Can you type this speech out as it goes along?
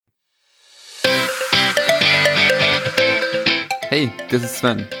Hey, this is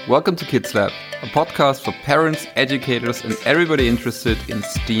Sven. Welcome to Kids Lab, a podcast for parents, educators, and everybody interested in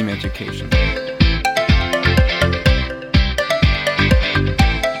STEAM education.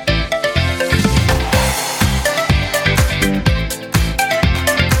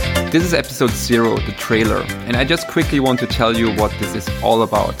 This is episode 0, the trailer, and I just quickly want to tell you what this is all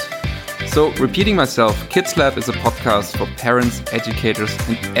about. So, repeating myself, Kids Lab is a podcast for parents, educators,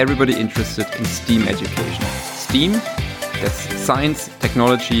 and everybody interested in STEAM education. STEAM? That's science,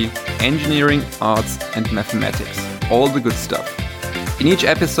 technology, engineering, arts, and mathematics. All the good stuff. In each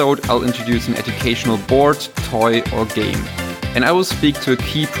episode, I'll introduce an educational board, toy, or game. And I will speak to a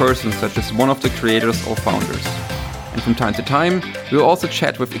key person, such as one of the creators or founders. And from time to time, we'll also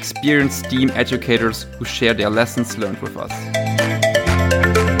chat with experienced STEAM educators who share their lessons learned with us.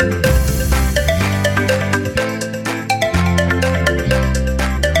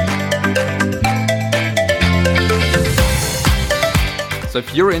 So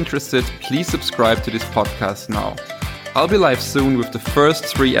if you're interested, please subscribe to this podcast now. I'll be live soon with the first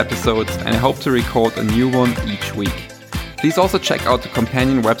 3 episodes, and I hope to record a new one each week. Please also check out the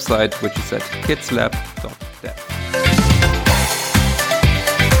companion website, which is at kidslab.dev.